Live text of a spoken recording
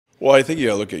Well, I think you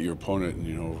got to look at your opponent.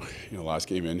 And, last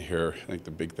game in here, I think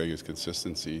the big thing is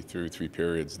consistency through 3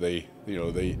 periods.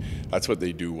 That's what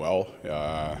they do well. They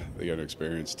got an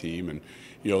experienced team, and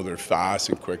they're fast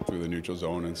and quick through the neutral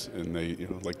zone, and they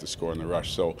like to score in the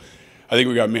rush. So, I think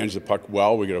we got to manage the puck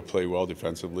well. We got to play well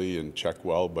defensively and check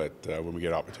well. But when we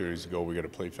get opportunities to go, we got to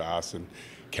play fast and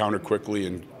counter quickly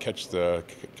and catch their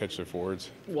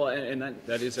forwards. Well, and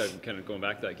that is kind of going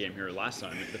back to that game here last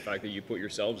time, the fact that you put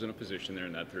yourselves in a position there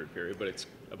in that third period, but it's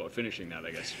about finishing that,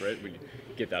 I guess, right? When you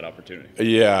get that opportunity.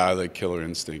 Yeah, like killer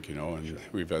instinct, and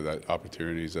we've had that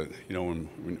opportunities that,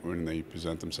 when they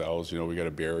present themselves, we got to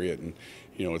bury it. And,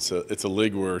 it's a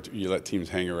league where you let teams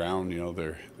hang around,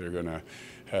 they're going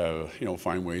to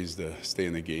find ways to stay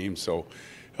in the game. So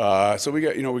we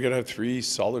got to have 3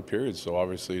 solid periods. So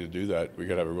obviously to do that, we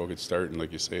got to have a real good start. And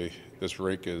like you say, this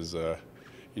rink is,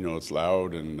 it's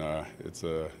loud and it's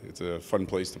a fun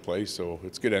place to play. So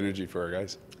it's good energy for our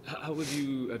guys. How have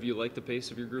you liked the pace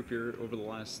of your group here over the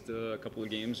last couple of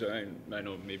games? I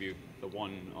know maybe the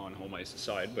one on home ice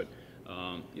aside, but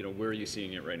where are you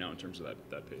seeing it right now in terms of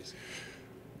that pace?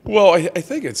 Well, I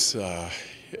think it's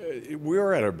we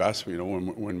are at our best,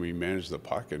 when we manage the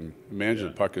puck, and managing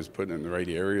the puck is putting it in the right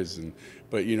areas,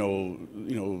 but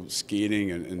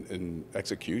skating and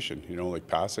execution, like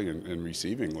passing and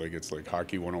receiving, like it's like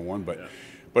hockey 101.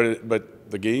 But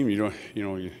the game, you're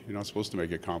not supposed to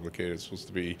make it complicated. It's supposed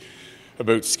to be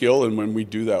about skill, and when we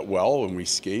do that well, and we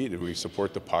skate and we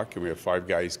support the puck, and we have 5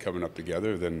 guys coming up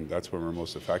together, then that's when we're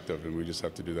most effective, and we just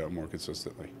have to do that more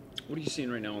consistently. What are you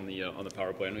seeing right now on the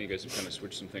power play? I know you guys have kind of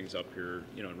switched some things up here,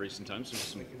 in recent times. There's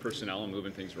some personnel and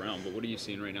moving things around, but what are you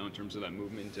seeing right now in terms of that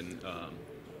movement and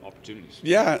opportunities?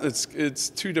 Yeah, it's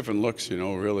 2 different looks,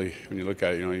 really. When you look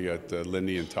at it, you got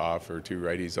Lindy and Toff, or 2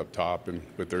 righties up top, and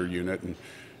with their unit, and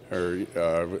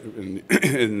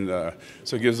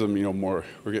so it gives them more.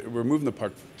 We're moving the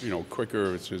puck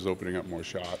quicker, which is opening up more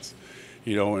shots.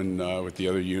 And with the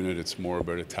other unit, it's more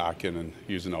about attacking and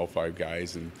using all 5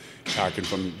 guys and attacking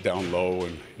from down low.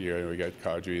 And we got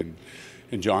Kadri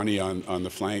and Johnny on the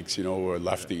flanks,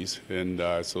 lefties. And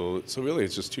so really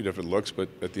it's just 2 different looks. But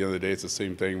at the end of the day, it's the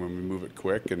same thing when we move it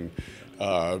quick and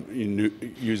you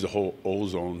use the whole O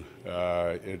zone.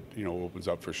 It opens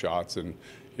up for shots and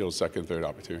second, third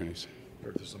opportunities.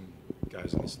 There's some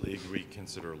guys in this league we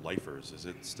consider lifers. Is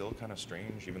it still kind of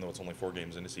strange, even though it's only 4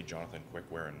 games in, to see Jonathan Quick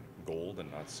wearing gold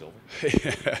and not silver?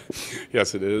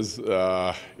 Yes, it is.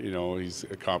 He's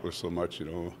accomplished so much,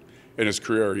 in his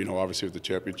career, obviously with the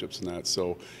championships and that.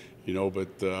 So, but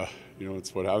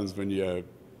it's what happens when you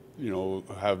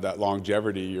have that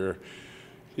longevity.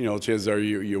 Chances are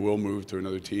you will move to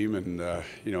another team, and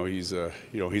he's a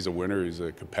winner. He's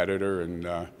a competitor,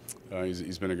 and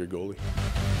he's been a good goalie.